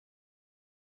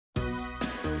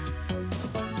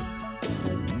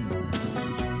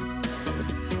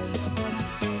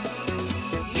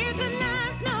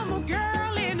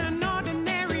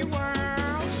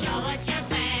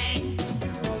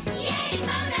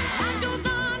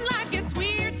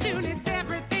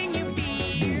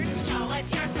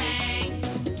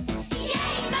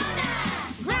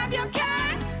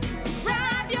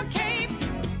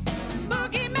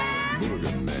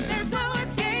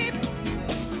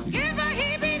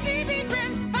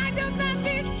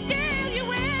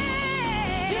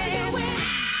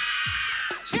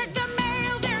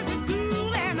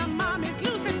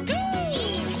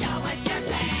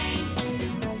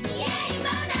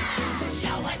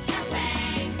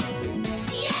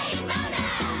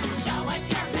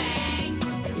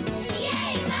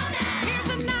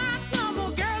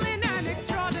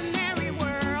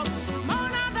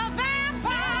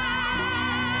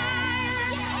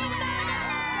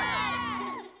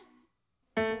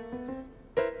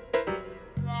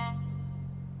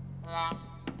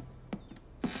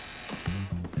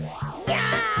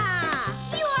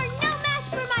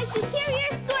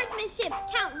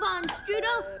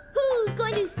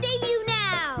going to save you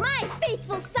now. My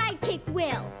faithful sidekick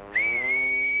will.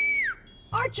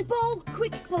 Archibald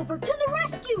Quicksilver to the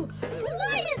rescue!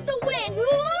 Light as the wind!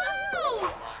 Whoa!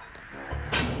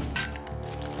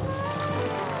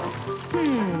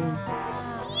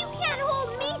 You can't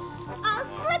hold me! I'll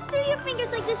slip through your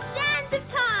fingers like the sands of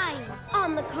time!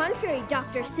 On the contrary,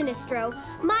 Dr. Sinistro,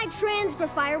 my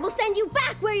transgrifier will send you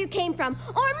back where you came from,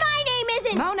 or my name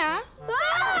isn't... Mona!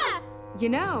 Ah! You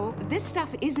know, this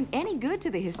stuff isn't any good to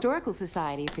the Historical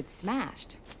Society if it's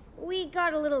smashed. We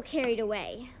got a little carried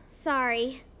away.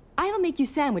 Sorry. I'll make you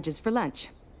sandwiches for lunch.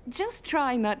 Just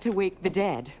try not to wake the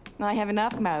dead. I have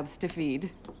enough mouths to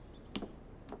feed.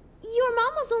 Your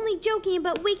mom was only joking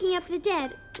about waking up the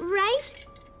dead, right?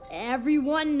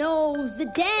 Everyone knows the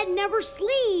dead never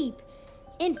sleep.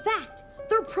 In fact,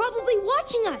 they're probably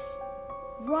watching us.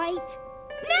 Right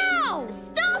now!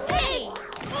 Stop it!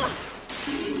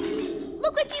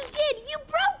 Look what you did! You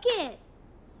broke it!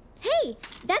 Hey,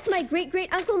 that's my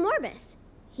great-great-uncle Morbus.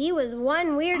 He was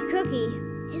one weird cookie.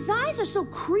 His eyes are so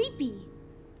creepy.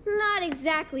 Not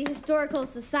exactly Historical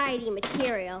Society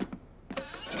material.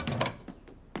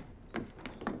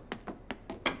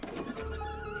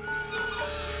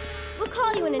 We'll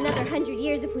call you in another 100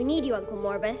 years if we need you, Uncle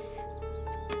Morbus.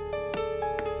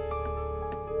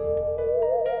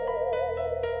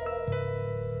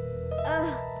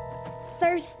 Ugh,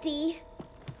 thirsty.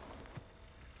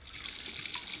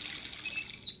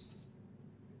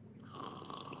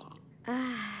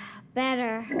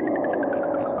 Better.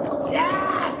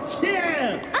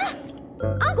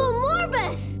 Uncle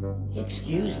Morbus!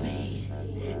 Excuse me.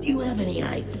 Do you have any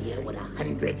idea what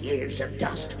 100 years of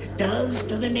dust does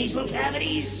to the nasal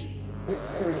cavities?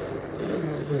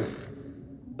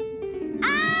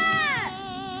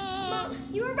 Mom,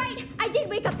 you were right. I did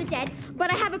wake up the dead,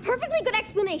 but I have a perfectly good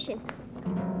explanation.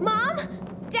 Mom?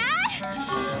 Dad?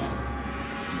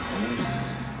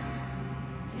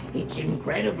 It's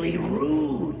incredibly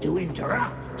rude to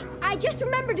interrupt. I just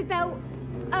remembered about,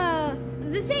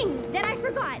 the thing that I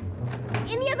forgot.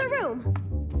 In the other room.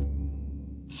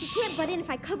 You can't butt in if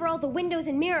I cover all the windows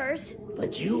and mirrors.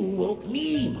 But you woke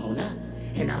me, Mona.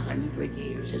 And 100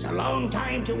 years is a long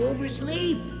time to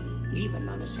oversleep, even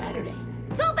on a Saturday.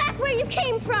 Go back where you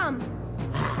came from!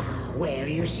 Well,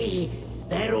 you see,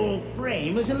 that old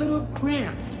frame is a little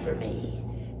cramped for me.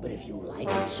 But if you like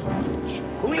it so much,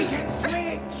 we can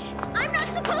switch! I'm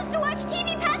not supposed to watch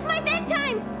TV past my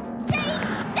bedtime! Say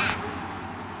that!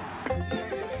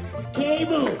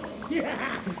 Cable!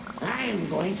 I'm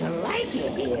going to like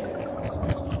it here.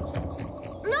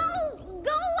 No!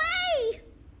 Go away!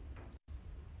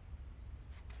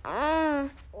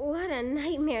 What a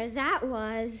nightmare that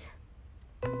was.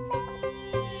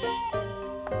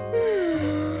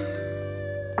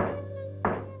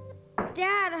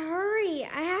 Dad, hurry.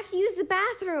 I have to use the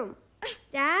bathroom.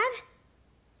 Dad?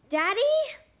 Daddy?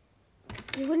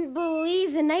 You wouldn't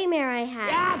believe the nightmare I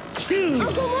had.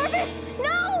 Uncle Morbus,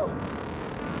 no!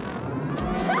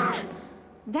 Ah!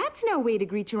 That's no way to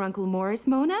greet your Uncle Morris,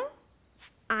 Mona.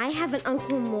 I have an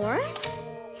Uncle Morris?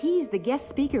 He's the guest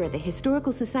speaker at the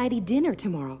Historical Society dinner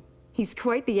tomorrow. He's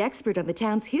quite the expert on the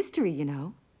town's history, you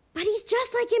know. But he's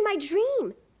just like in my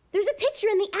dream. There's a picture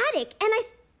in the attic, and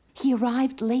He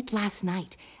arrived late last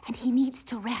night, and he needs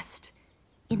to rest.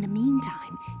 In the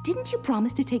meantime, didn't you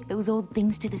promise to take those old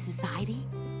things to the society?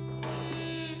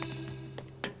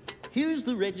 Here's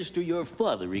the register your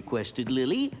father requested,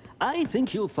 Lily. I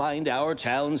think you'll find our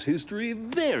town's history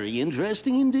very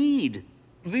interesting indeed.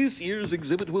 This year's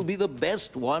exhibit will be the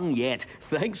best one yet,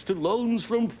 thanks to loans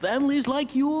from families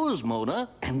like yours, Mona.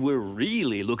 And we're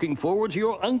really looking forward to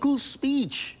your uncle's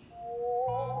speech.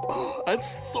 Oh, a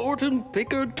Thornton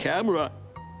Pickard camera.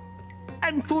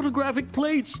 And photographic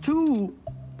plates, too.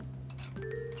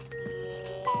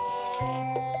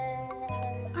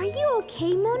 Are you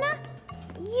okay, Mona?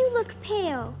 You look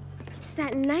pale. it's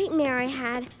that nightmare I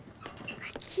had.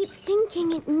 I keep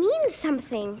thinking it means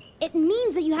something. It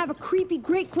means that you have a creepy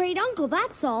great-great-uncle,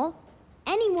 that's all.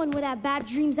 Anyone would have bad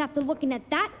dreams after looking at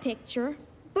that picture.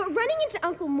 But running into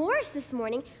Uncle Morris this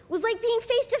morning was like being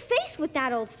face-to-face with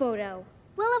that old photo.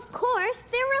 Well, of course,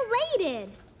 they're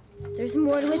related. There's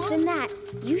more to it than that.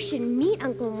 You should meet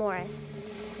Uncle Morris.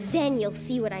 Then you'll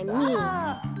see what I mean.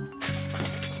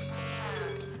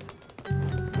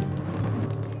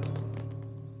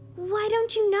 Why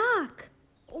don't you knock?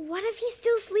 What if he's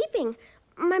still sleeping?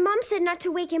 My mom said not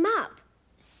to wake him up.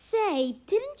 Say,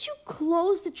 didn't you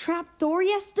close the trap door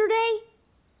yesterday?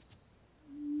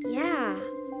 Yeah,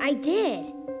 I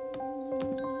did.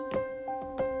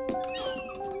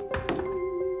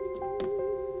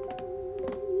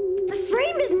 The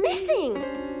frame is missing.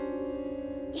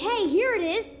 Hey, Hey, here it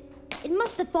is. It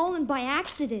must have fallen by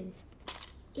accident.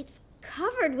 It's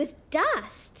covered with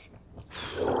dust.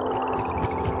 The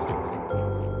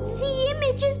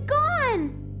image is gone.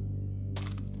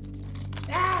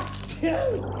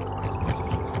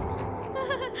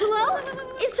 Hello?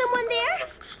 Is someone there?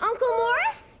 Uncle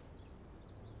Morris?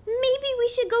 Maybe we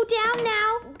should go down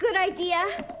now. Good idea.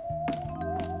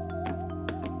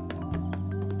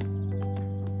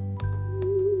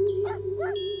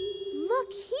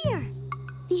 Look here.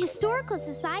 The Historical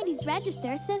Society's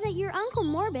register says that your Uncle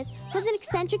Morbus was an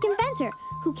eccentric inventor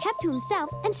who kept to himself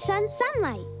and shunned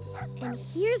sunlight. And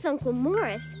here's Uncle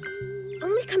Morris,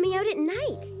 only coming out at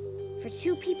night. For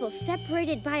two people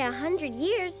separated by 100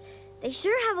 years, they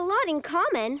sure have a lot in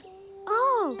common.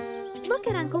 Oh, look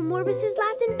at Uncle Morbus's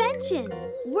last invention.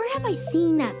 Where have I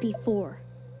seen that before?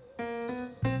 I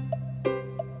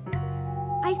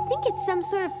think it's some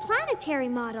sort of planetary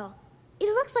model. It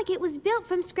looks like it was built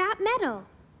from scrap metal.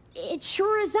 It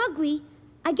sure is ugly.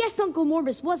 I guess Uncle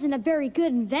Morbus wasn't a very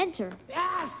good inventor.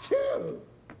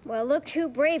 Well, look who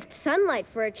braved sunlight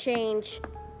for a change.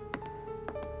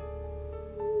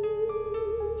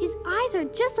 His eyes are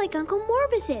just like Uncle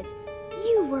Morbus's.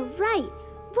 You were right.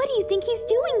 What do you think he's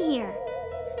doing here?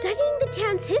 Studying the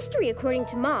town's history, according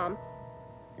to Mom.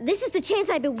 This is the chance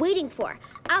I've been waiting for.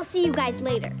 I'll see you guys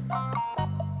later.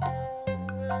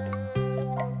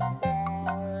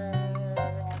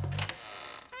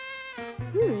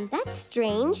 That's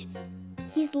strange.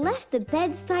 He's left the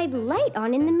bedside light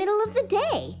on in the middle of the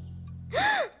day.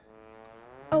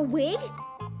 A wig?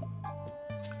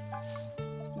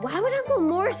 Why would Uncle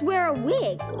Morris wear a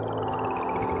wig?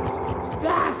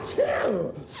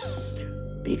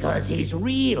 Because he's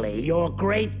really your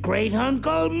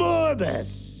great-great-uncle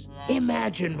Morbus.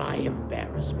 Imagine my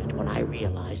embarrassment when I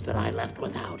realized that I left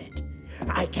without it.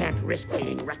 I can't risk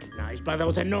being recognized by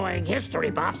those annoying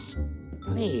history buffs.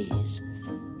 Please,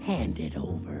 hand it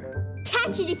over.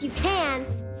 Catch it if you can.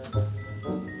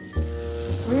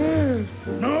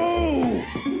 No!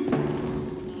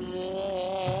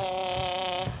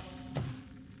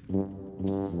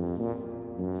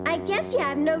 I guess you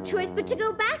have no choice but to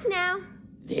go back now.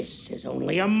 This is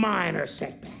only a minor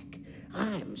setback.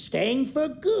 I'm staying for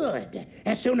good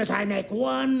as soon as I make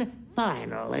one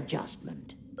final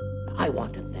adjustment. I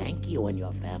want to thank you and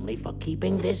your family for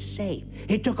keeping this safe.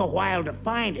 It took a while to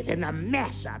find it in the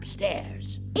mess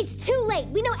upstairs. It's too late.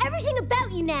 We know everything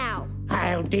about you now.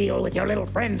 I'll deal with your little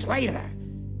friends later.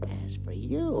 As for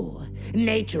you,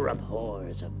 nature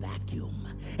abhors a vacuum.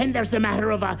 And there's the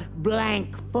matter of a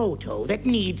blank photo that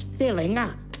needs filling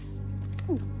up.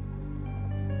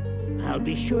 I'll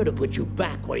be sure to put you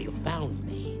back where you found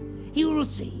me. You'll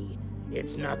see,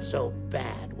 it's not so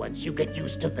bad once you get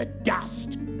used to the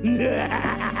dust.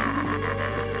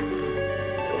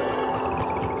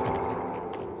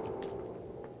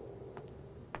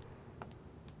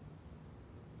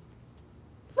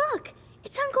 Look,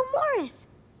 it's Uncle Morris.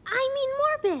 I mean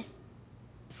Morbus.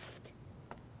 Psst.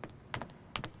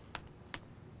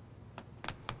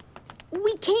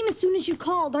 We came as soon as you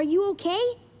called. Are you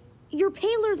okay? You're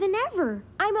paler than ever.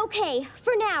 I'm okay,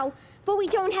 for now, but we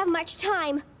don't have much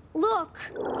time. Look.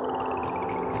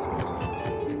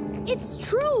 It's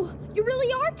true. You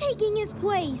really are taking his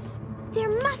place. There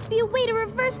must be a way to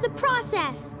reverse the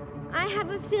process. I have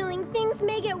a feeling things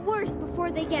may get worse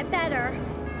before they get better.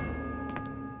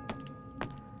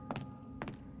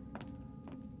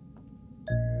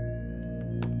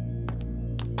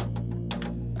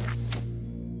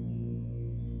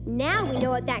 Now we know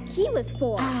what that key was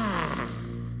for.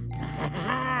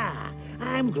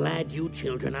 I'm glad you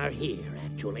children are here,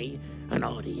 actually. An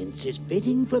audience is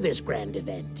fitting for this grand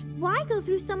event. Why go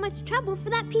through so much trouble for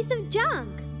that piece of junk?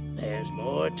 There's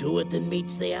more to it than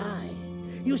meets the eye.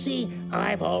 You see,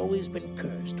 I've always been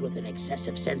cursed with an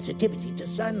excessive sensitivity to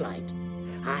sunlight.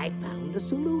 I found a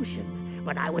solution,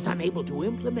 but I was unable to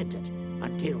implement it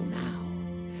until now.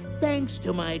 Thanks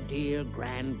to my dear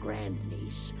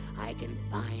grand-niece, I can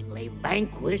finally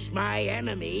vanquish my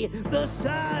enemy, the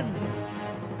sun.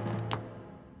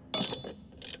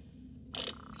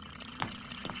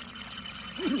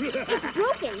 It's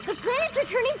broken. The planets are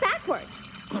turning backwards.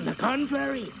 On the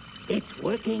contrary, it's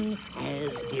working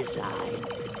as designed.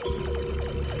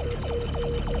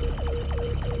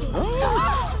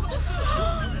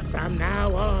 From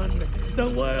now on, the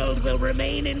world will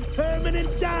remain in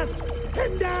permanent dusk,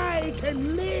 and I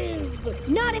can live.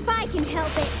 Not if I can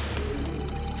help it.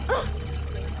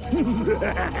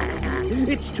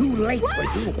 It's too late for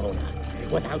you, Mona.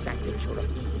 Without that picture of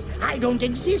me, I don't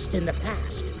exist in the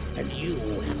past, and you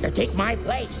have to take my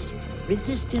place.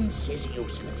 Resistance is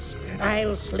useless.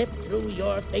 I'll slip through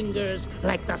your fingers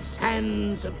like the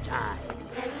sands of time.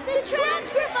 The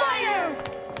transcrifier!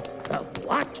 The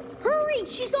what? Hurry,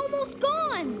 she's almost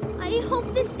gone. I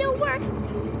hope this still works.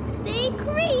 Say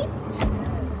creep.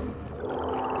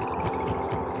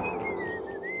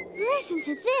 Listen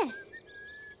to this.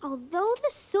 Although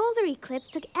the solar eclipse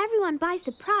took everyone by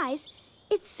surprise,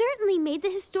 it certainly made the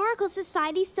Historical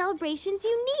Society's celebrations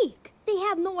unique. They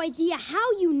have no idea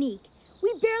how unique.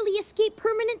 We barely escaped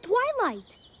permanent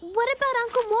twilight. What about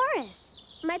Uncle Morris?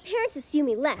 My parents assume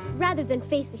he left rather than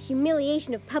face the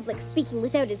humiliation of public speaking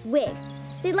without his wig.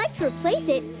 They'd like to replace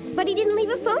it, but he didn't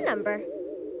leave a phone number.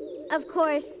 Of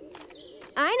course,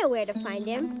 I know where to find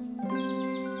him.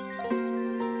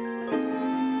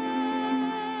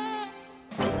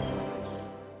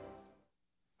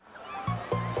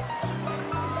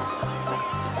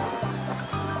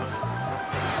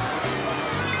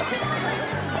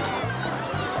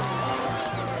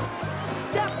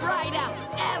 Step right up.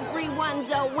 Everyone's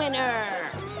a winner.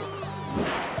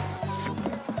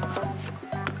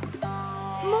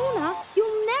 Mona,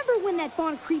 you'll never win that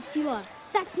Bon Creepsula.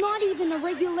 That's not even a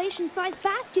regulation-sized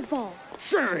basketball.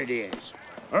 Sure it is.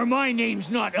 Or my name's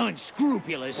not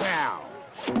Unscrupulous Al.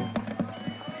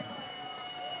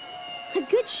 A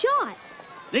good shot.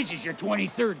 This is your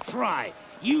 23rd try.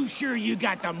 You sure you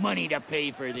got the money to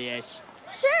pay for this?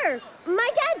 Sure, my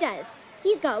dad does.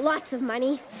 He's got lots of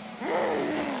money.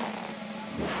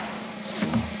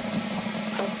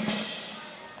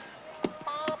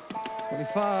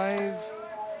 25,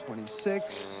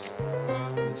 26,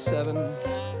 27,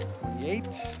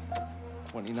 28,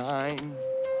 29,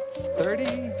 30,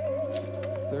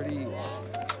 31.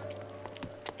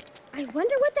 I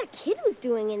wonder what that kid was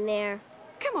doing in there.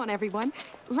 Come on, everyone.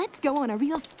 Let's go on a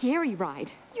real scary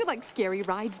ride. You like scary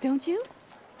rides, don't you?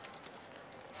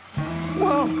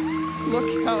 Whoa!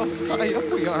 Look how high up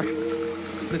we are.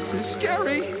 This is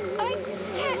scary. I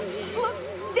can't look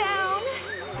down.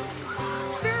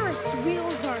 Ferris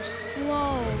wheels are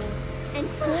slow. And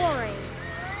boring.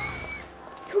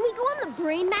 Can we go on the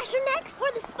Brain Masher next?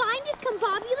 Or the Spine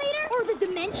Discombobulator? Or the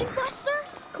Dimension Buster?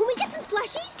 Can we get some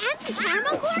slushies? And some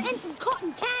caramel corn? And some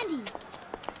cotton candy.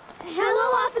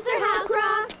 Hello, Officer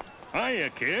Howcroft. Hiya,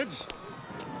 kids.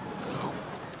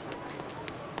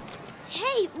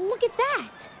 Hey, look at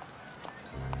that.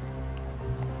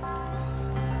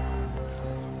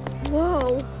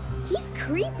 Whoa, he's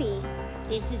creepy.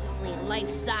 This is only a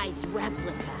life-size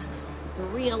replica. The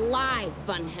real live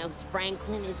Funhouse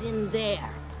Franklin is in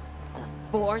there.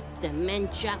 The 4th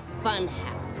Dementia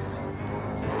Funhouse.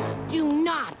 Do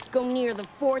not go near the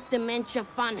 4th Dementia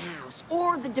Funhouse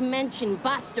or the Dimension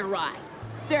Buster ride.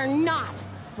 They're not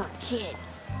for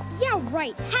kids. Yeah,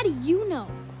 right. How do you know?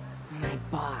 My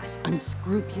boss,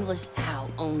 Unscrupulous Al,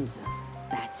 owns them.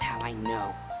 That's how I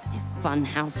know. If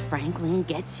Funhouse Franklin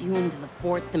gets you into the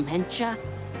 4th Dementia,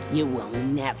 you will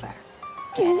never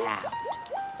get out.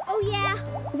 Oh yeah,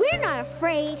 we're not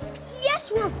afraid.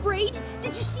 Yes, we're afraid.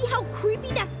 Did you see how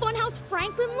creepy that Funhouse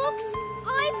Franklin looks?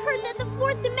 I've heard that the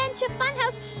 4th Dementia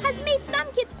Funhouse has made some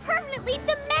kids permanently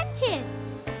demented.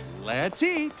 Let's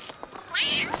eat.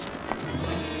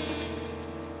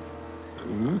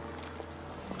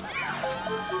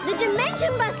 The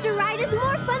Dimension Buster ride is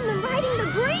more fun than riding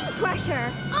the Brain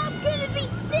Crusher. I'm gonna be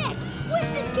sick. Wish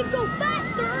this could go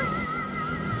faster.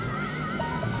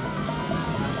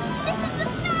 This is the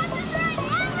fastest ride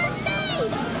ever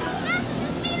made! As fast as the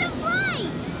speed of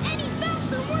light! Any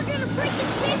faster, we're gonna break the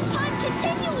space-time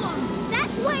continuum.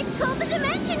 That's why it's called the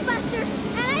Dimension Buster,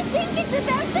 and I think it's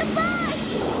about to bust.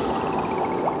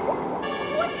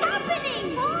 What's happening?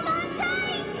 Hold on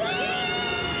tight.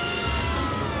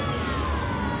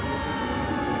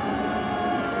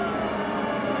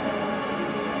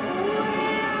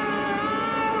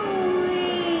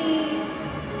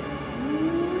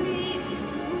 We've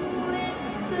split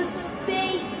the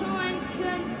space-time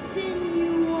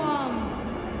continuum.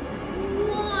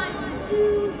 Want to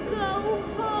go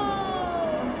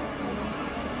home?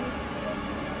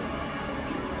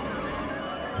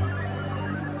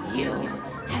 You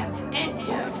have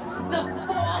entered the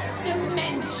 4th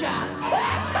Dementia.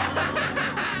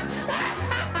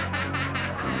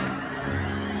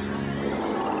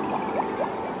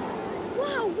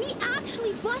 Wow, we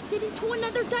actually busted into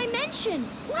another dimension.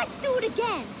 Let's do it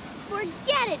again.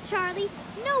 Forget it, Charlie.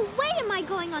 No way am I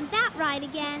going on that ride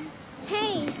again.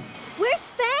 Hey,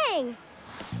 where's Fang?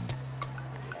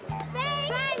 Fang!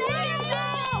 Let's go!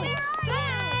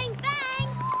 Fang! Fang!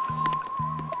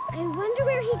 I wonder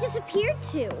where he disappeared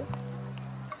to.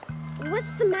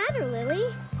 What's the matter, Lily?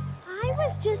 I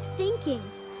was just thinking,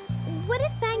 what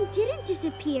if Fang didn't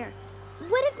disappear?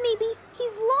 What if maybe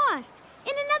he's lost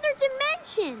in another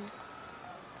dimension?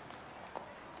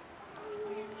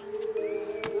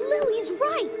 Lily's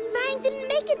right. Fang didn't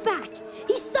make it back.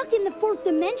 He's stuck in the 4th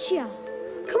dimension.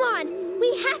 Come on,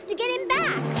 we have to get him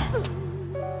back.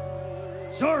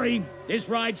 Sorry, this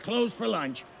ride's closed for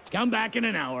lunch. Come back in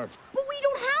an hour. But we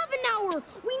don't have an hour.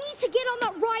 We need to get on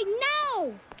that ride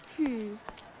now.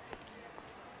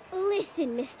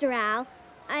 Listen, Mr. Owl,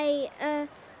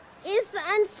 is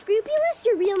Unscrupulous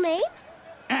your real name?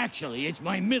 Actually, it's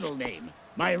my middle name.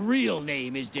 My real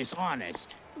name is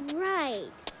Dishonest.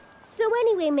 Right. So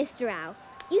anyway, Mr. Owl,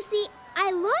 you see,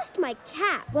 I lost my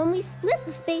cat when we split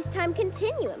the space-time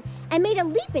continuum and made a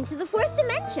leap into the 4th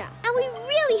dimension. And we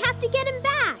really have to get him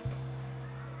back.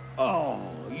 Oh,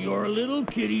 your little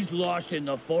kitty's lost in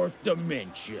the 4th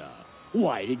dimension.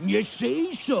 Why didn't you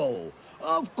say so?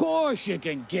 Of course you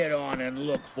can get on and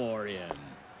look for him.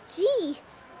 Gee,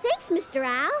 thanks, Mr.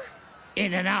 Owl.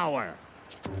 In an hour.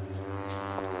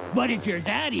 But if you're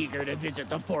that eager to visit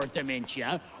the 4th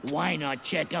dimension, why not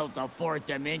check out the 4th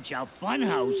Demantia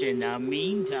Funhouse in the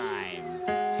meantime?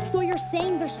 So you're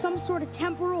saying there's some sort of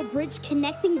temporal bridge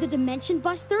connecting the Dimension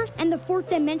Buster and the 4th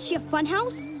Dementia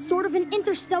Funhouse? Sort of an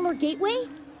interstellar gateway?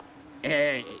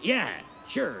 Yeah,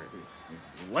 sure.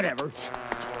 Whatever.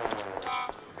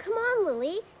 Come on,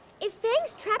 Lily. If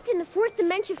Fang's trapped in the 4th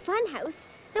Dimension Funhouse,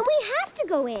 then we have to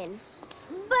go in.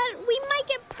 But we might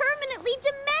get permanently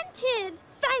demented.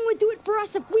 Fang would do it for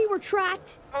us if we were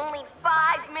trapped. Only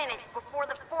 5 minutes before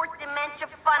the 4th Dementia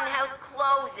Funhouse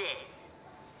closes.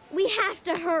 We have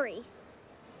to hurry.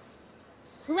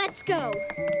 Let's go.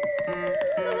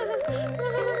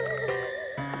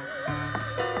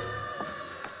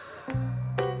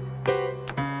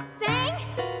 Fang?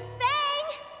 Fang?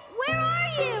 Where are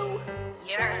you?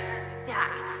 You're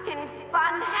stuck in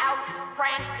Funhouse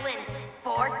Franklin's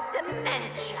 4th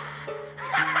Dementia.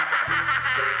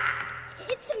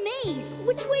 It's a maze.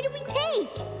 Which way do we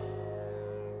take?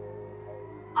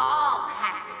 All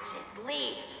passages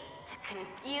lead to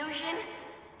confusion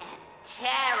and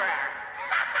terror.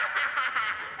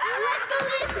 Let's go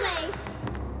this way.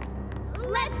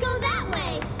 Let's go that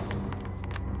way.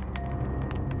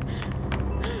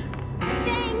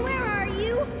 Fang, where are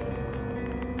you?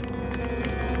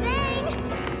 Fang!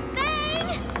 Fang!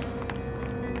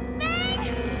 Fang!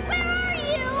 Where are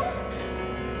you?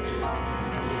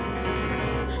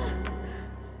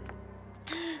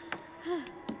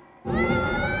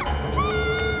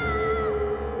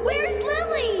 Where's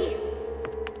Lily?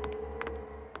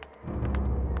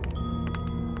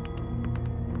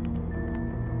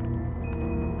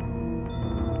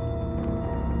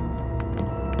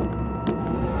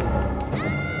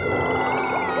 Fang!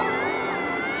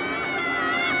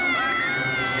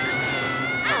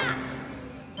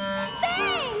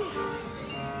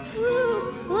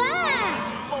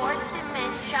 4th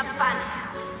Dementia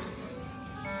Funhouse.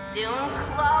 Soon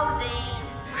closing.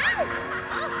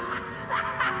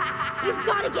 We've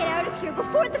got to get out of here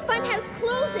before the funhouse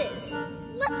closes.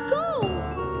 Let's go!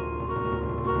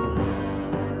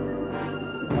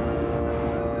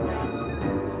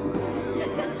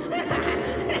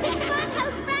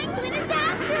 Funhouse Franklin is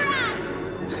after us.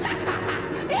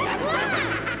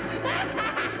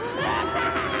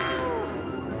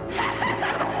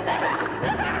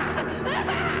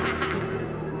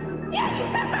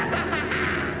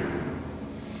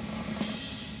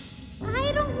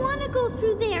 I don't want to go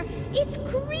through there. It's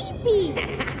creepy.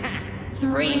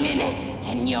 3 minutes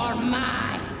and you're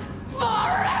mine.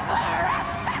 Forever!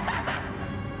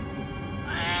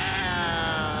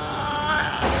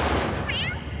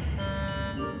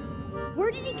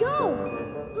 Where did he go?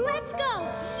 Let's go.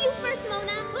 You first,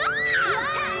 Mona.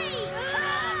 Hey!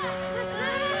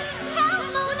 Help,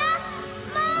 Mona!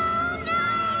 Mona!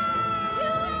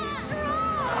 Too strong!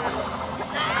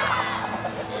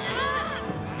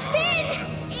 Spin!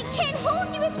 It can't hold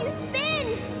you if you spin!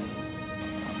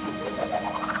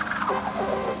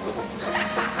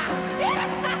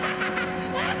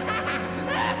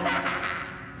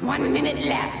 1 minute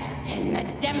left, and the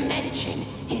dimension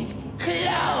is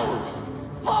closed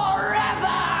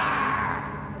forever!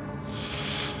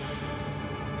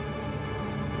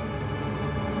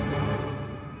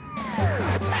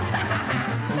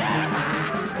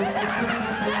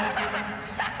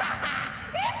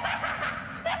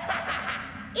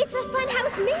 It's a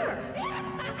funhouse mirror.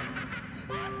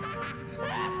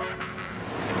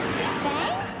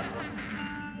 Fang?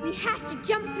 We have to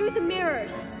jump through the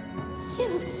mirrors.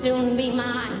 You'll soon be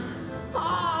mine.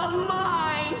 All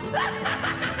mine!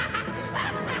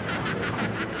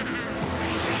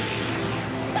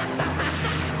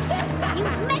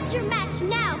 You've met your match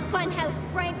now, Funhouse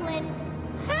Franklin.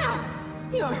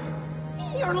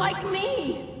 You're like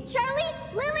me. Charlie,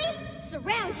 Lily,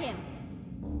 surround him.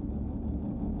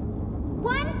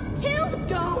 1, 2,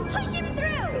 Don't. push him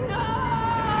through. No!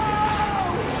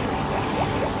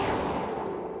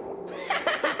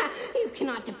 You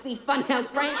cannot defeat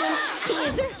Funhouse Franklin. He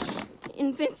is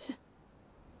invincible.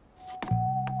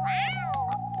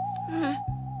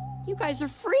 You guys are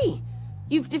free.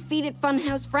 You've defeated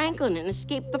Funhouse Franklin and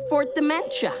escaped the fourth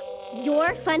dementia.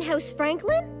 You're Funhouse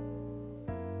Franklin?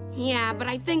 Yeah, but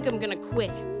I think I'm gonna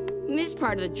quit. This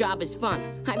part of the job is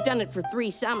fun. I've done it for 3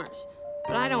 summers.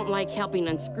 But I don't like helping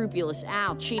unscrupulous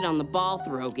Al cheat on the ball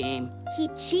throw game. He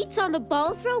cheats on the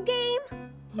ball throw game?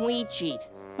 We cheat.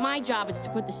 My job is to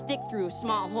put the stick through a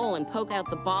small hole and poke out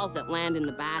the balls that land in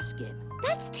the basket.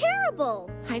 That's terrible.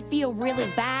 I feel really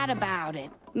bad about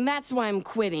it. That's why I'm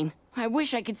quitting. I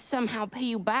wish I could somehow pay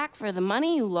you back for the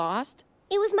money you lost.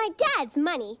 It was my dad's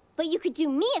money, but you could do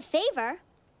me a favor.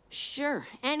 Sure,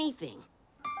 anything.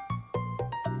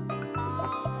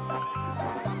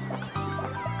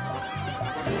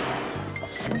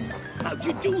 How'd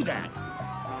you do that?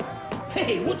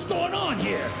 Hey, what's going on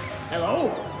here? Hello?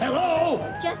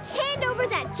 Hello? Just hand over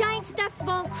that giant stuffed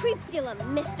Von Creepsilum,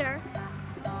 mister.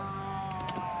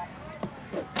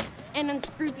 And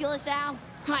unscrupulous Al,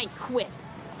 I quit.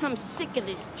 I'm sick of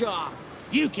this job.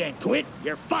 You can't quit.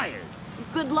 You're fired.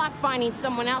 Good luck finding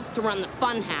someone else to run the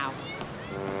funhouse.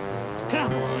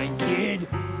 Come on, kid.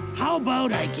 How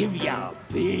about I give you a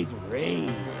big raise?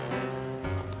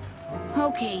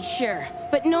 Okay, sure.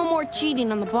 But no more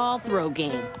cheating on the ball throw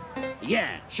game.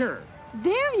 Yeah, sure.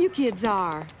 There you kids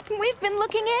are. We've been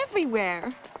looking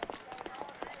everywhere.